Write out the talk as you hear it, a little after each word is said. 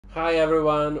Hi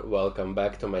everyone, welcome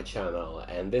back to my channel,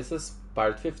 and this is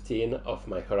part 15 of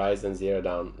my Horizon Zero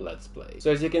Dawn Let's Play. So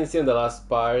as you can see in the last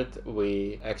part,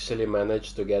 we actually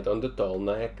managed to get on the tall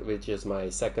neck, which is my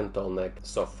second tall neck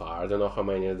so far. I don't know how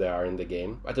many there are in the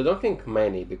game, but I don't think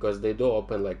many, because they do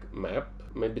open like map,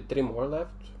 maybe 3 more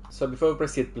left. So before we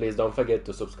proceed, please don't forget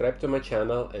to subscribe to my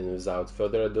channel, and without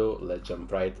further ado, let's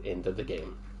jump right into the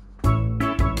game.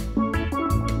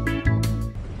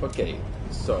 Okay,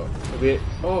 so we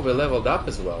leveled up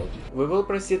as well. We will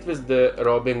proceed with the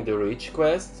robbing the rich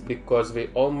quest because we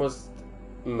almost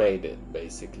made it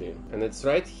basically, and it's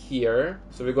right here.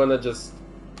 So we're gonna just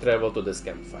travel to this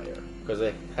campfire because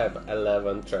I have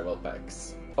 11 travel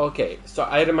packs. Okay, so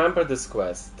I remember this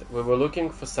quest. We were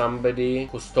looking for somebody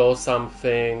who stole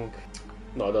something.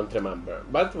 No, I don't remember,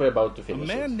 but we're about to finish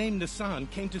it. A man named Nissan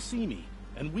came to see me,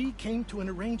 and we came to an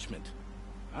arrangement.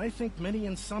 I think many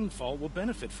in Sunfall will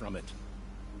benefit from it.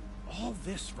 All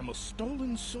this from a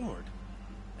stolen sword.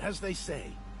 As they say,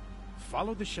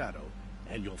 follow the shadow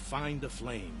and you'll find the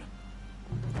flame.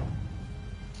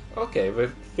 Okay,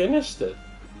 we've finished it.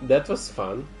 That was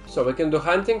fun. So we can do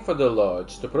hunting for the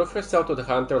lodge. To prove herself to the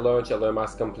hunter lodge, Aloy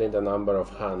must complete a number of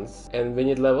hunts. And we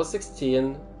need level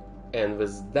 16. And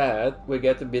with that, we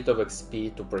get a bit of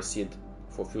XP to proceed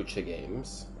for future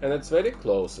games. And it's very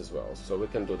close as well, so we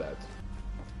can do that.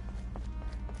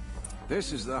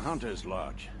 This is the Hunter's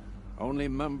Lodge. Only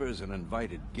members and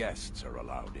invited guests are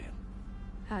allowed in.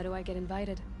 How do I get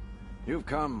invited? You've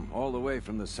come all the way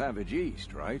from the Savage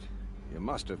East, right? You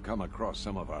must have come across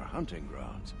some of our hunting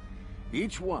grounds.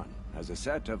 Each one has a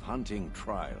set of hunting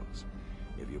trials.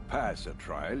 If you pass a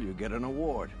trial, you get an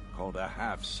award called a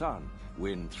half-sun.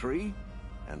 Win 3,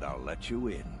 and I'll let you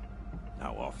in.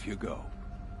 Now off you go.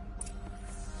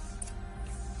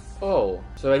 Oh,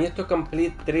 so I need to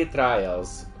complete 3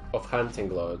 trials of Hunting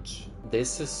Lodge.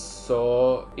 This is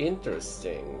so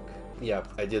interesting. Yep,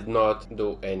 I did not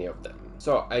do any of them.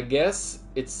 So I guess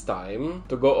it's time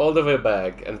to go all the way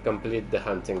back and complete the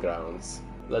hunting grounds.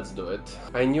 Let's do it.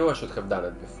 I knew I should have done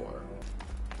it before.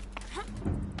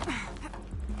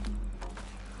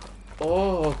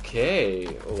 Oh,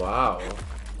 okay. Wow.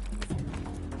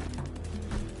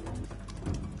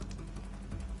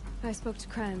 I spoke to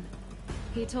Kren.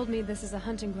 He told me this is a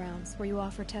hunting grounds where you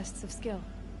offer tests of skill.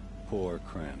 Poor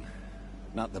Kren.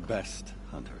 Not the best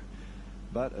hunter,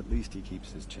 but at least he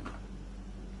keeps his chin up.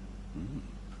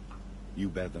 You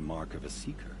bear the mark of a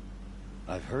seeker.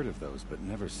 I've heard of those, but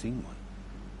never seen one.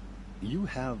 You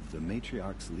have the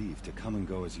matriarch's leave to come and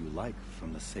go as you like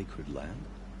from the sacred land?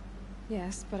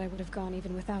 Yes, but I would have gone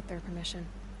even without their permission.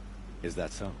 Is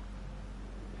that so?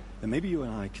 Then maybe you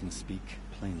and I can speak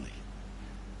plainly.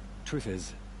 Truth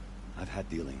is, I've had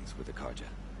dealings with the Karja.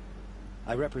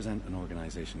 I represent an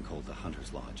organization called the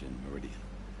Hunter's Lodge in Meridian.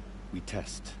 We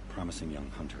test promising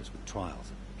young hunters with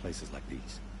trials at places like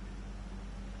these.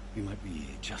 You might be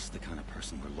just the kind of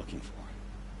person we're looking for.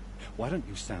 Why don't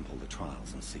you sample the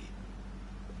trials and see?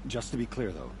 Just to be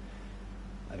clear, though,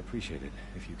 I'd appreciate it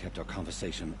if you kept our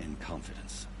conversation in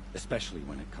confidence, especially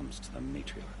when it comes to the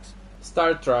matriarchs.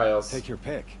 Start trials. Take your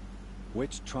pick.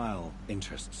 Which trial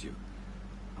interests you?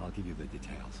 I'll give you the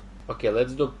details. Okay,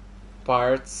 let's do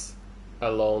parts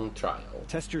alone trial.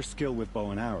 Test your skill with bow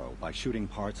and arrow by shooting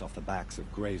parts off the backs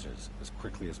of grazers as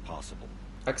quickly as possible.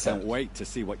 Accept. Can't wait to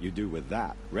see what you do with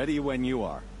that. Ready when you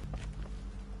are.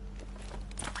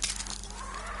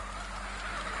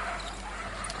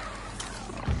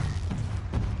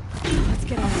 Let's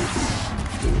get on it.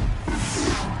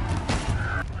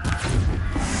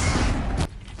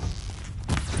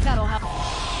 That'll help.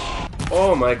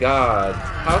 Oh my god,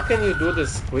 how can you do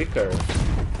this quicker?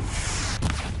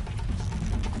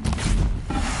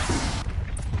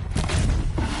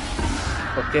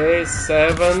 Okay,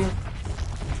 7.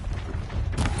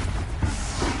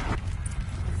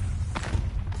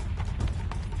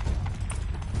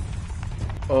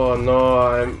 Oh no,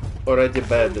 I'm already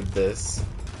bad at this.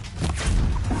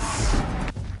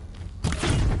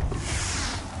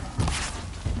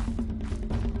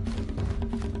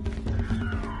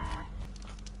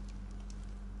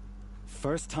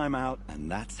 First time out, and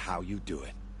that's how you do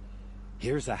it.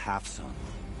 Here's a half-sun.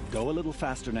 Go a little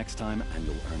faster next time, and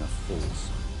you'll earn a full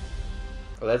sun.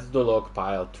 Let's do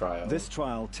LOGPILE trial. This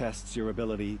trial tests your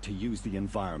ability to use the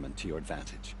environment to your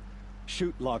advantage.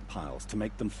 Shoot log piles to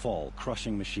make them fall,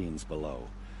 crushing machines below.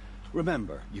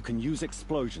 Remember, you can use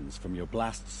explosions from your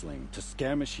blast sling to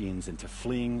scare machines into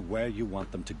fleeing where you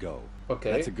want them to go.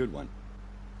 Okay. That's a good one.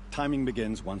 Timing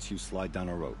begins once you slide down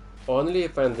a rope. Only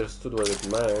if I understood what it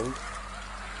meant.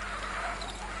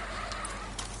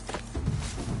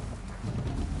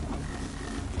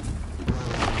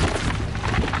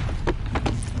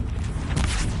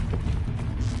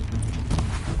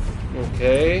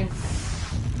 Okay.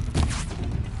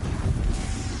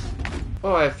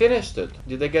 Oh, I finished it.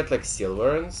 Did I get like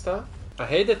silver and stuff? I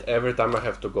hate it every time I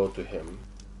have to go to him.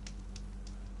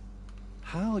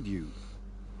 How'd you?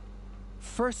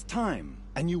 First time,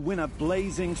 and you win a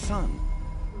blazing sun.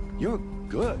 You're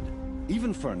good,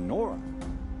 even for NORA.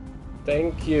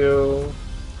 Thank you.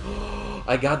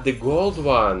 I got the gold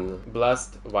one.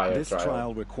 Blast wire This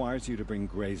trial requires you to bring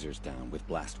grazers down with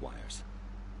blast wires.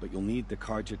 But you'll need the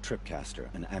Carja tripcaster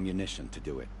and ammunition to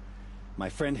do it. My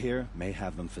friend here may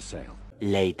have them for sale.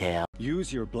 Later.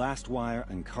 Use your blast wire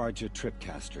and Carja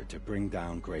tripcaster to bring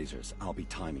down grazers. I'll be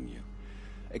timing you.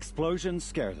 Explosions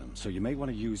scare them, so you may want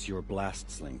to use your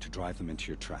blast sling to drive them into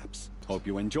your traps. Hope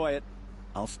you enjoy it.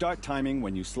 I'll start timing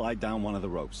when you slide down one of the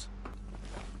ropes.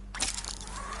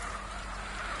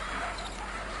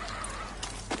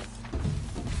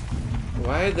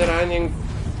 Why are they running?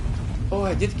 Oh,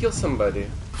 I did kill somebody.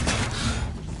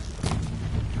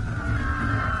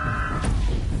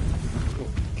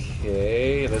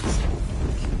 Okay, let's...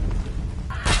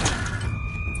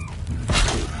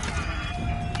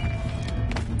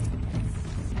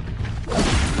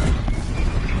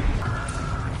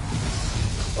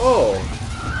 Oh!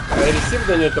 I received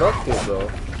a new trophy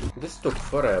though. This took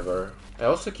forever. I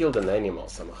also killed an animal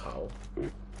somehow.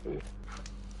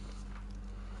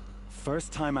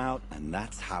 First time out, and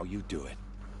that's how you do it.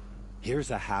 Here's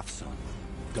a half sun.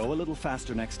 Go a little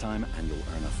faster next time, and you'll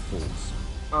earn a full sun.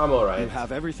 I'm alright. You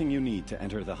have everything you need to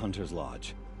enter the Hunter's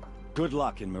Lodge. Good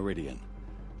luck in Meridian.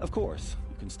 Of course,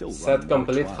 you can still Set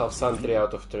complete, half sun 3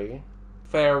 out of 3.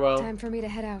 Farewell. Time for me to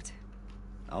head out.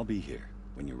 I'll be here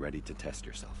when you're ready to test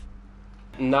yourself.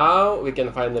 Now we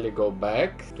can finally go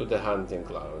back to the hunting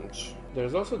lounge.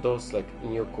 There's also those like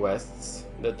new quests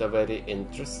that are very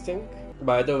interesting.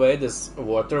 By the way, this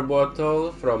water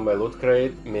bottle from my loot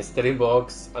crate mystery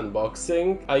box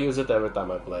unboxing, I use it every time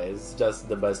I play. It's just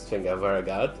the best thing ever I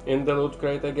got in the loot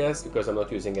crate, I guess, because I'm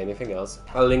not using anything else.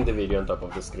 I'll link the video on top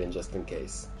of the screen just in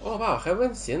case. Oh wow,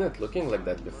 haven't seen it looking like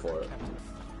that before.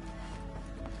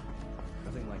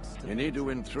 You need to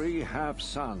win 3 half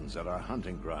suns at our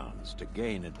hunting grounds to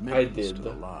gain admittance to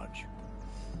the lodge.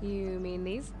 You mean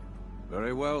these?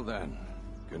 Very well then.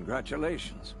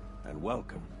 Congratulations and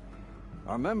welcome.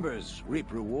 Our members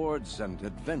reap rewards and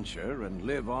adventure and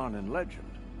live on in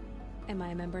legend. Am I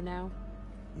a member now?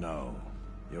 No,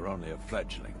 you're only a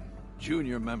fledgling.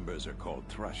 Junior members are called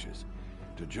thrushes.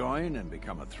 To join and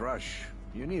become a thrush,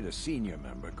 you need a senior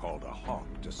member called a hawk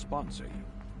to sponsor you.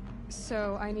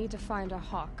 So I need to find a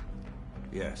hawk.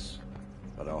 Yes,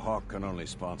 but a hawk can only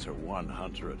sponsor 1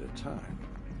 hunter at a time,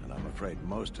 and I'm afraid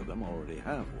most of them already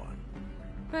have one.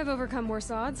 I've overcome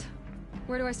worse odds.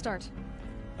 Where do I start?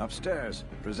 Upstairs,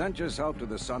 present yourself to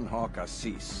the Sunhawk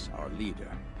Assis, our leader,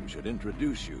 who should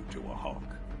introduce you to a hawk.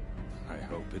 I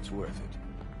hope it's worth it.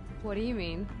 What do you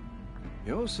mean?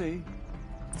 You'll see.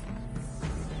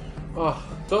 Oh,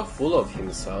 so full of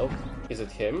himself. Is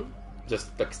it him?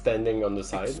 Just like standing on the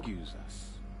side? Excuse us.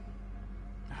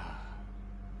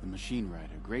 The machine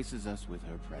rider graces us with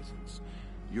her presence.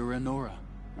 You're a NORA,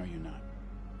 are you not?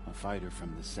 A fighter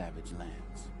from the Savage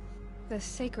Lands. The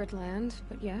Sacred Land,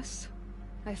 but yes.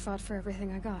 I fought for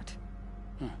everything I got.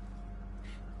 Huh.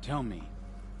 Tell me,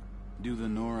 do the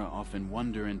NORA often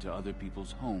wander into other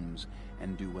people's homes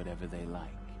and do whatever they like?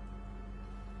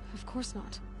 Of course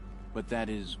not. But that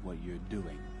is what you're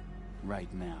doing,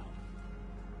 right now.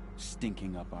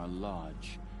 Stinking up our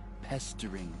lodge,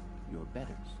 pestering your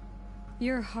betters.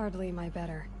 You're hardly my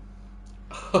better.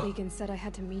 Legan said I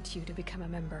had to meet you to become a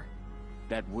member.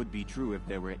 That would be true if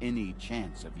there were any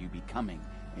chance of you becoming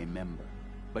a member.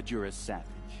 But you're a savage.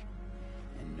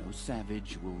 And no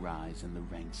savage will rise in the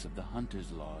ranks of the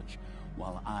Hunter's Lodge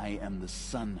while I am the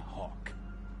Sunhawk.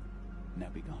 Now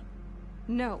be gone.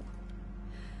 No.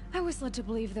 I was led to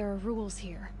believe there are rules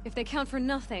here. If they count for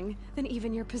nothing, then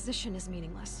even your position is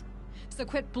meaningless. So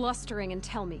quit blustering and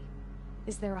tell me.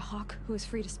 Is there a hawk who is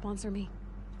free to sponsor me?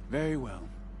 Very well.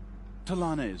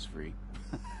 Talana is free.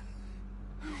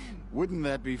 Wouldn't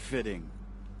that be fitting?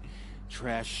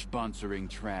 Trash sponsoring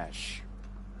trash.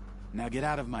 Now get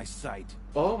out of my sight.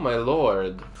 Oh my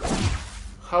lord.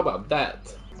 How about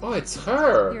that? Oh, it's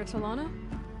her! You're Talana?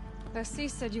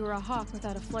 Assis said you were a hawk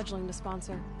without a fledgling to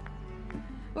sponsor.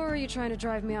 Or are you trying to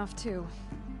drive me off too?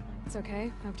 It's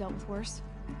okay, I've dealt with worse.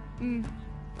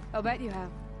 I'll bet you have.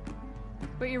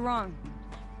 But you're wrong.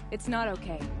 It's not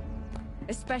okay.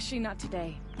 Especially not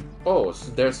today. Oh,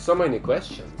 so there's so many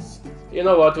questions. You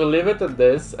know what, we'll leave it at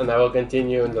this and I will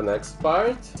continue in the next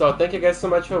part. So thank you guys so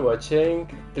much for watching.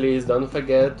 Please don't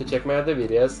forget to check my other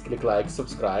videos, click like,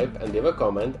 subscribe and leave a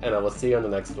comment, and I will see you on the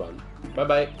next one. Bye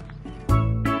bye!